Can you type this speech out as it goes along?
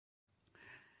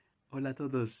Hola a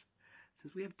todos.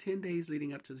 Since we have 10 days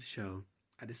leading up to the show,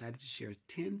 I decided to share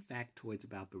 10 factoids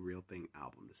about the Real Thing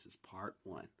album. This is part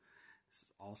one. This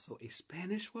is also a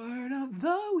Spanish word of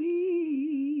the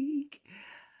week.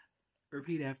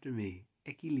 Repeat after me.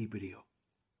 Equilibrio.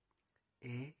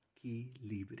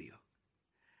 Equilibrio.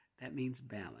 That means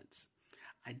balance.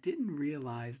 I didn't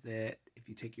realize that if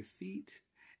you take your feet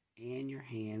and your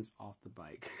hands off the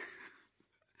bike,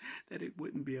 that it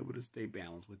wouldn't be able to stay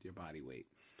balanced with your body weight.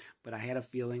 But I had a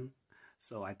feeling,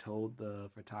 so I told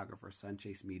the photographer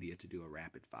Sunchase Media to do a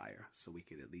rapid fire so we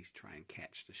could at least try and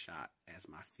catch the shot as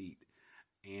my feet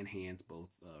and hands both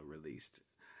released.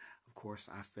 Of course,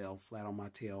 I fell flat on my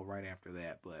tail right after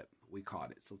that, but we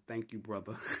caught it. So thank you,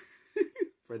 brother,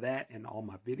 for that and all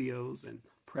my videos and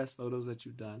press photos that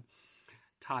you've done.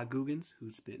 Todd Googans,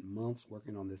 who spent months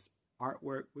working on this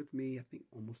artwork with me, I think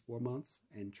almost 4 months,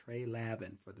 and Trey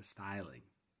Lavin for the styling.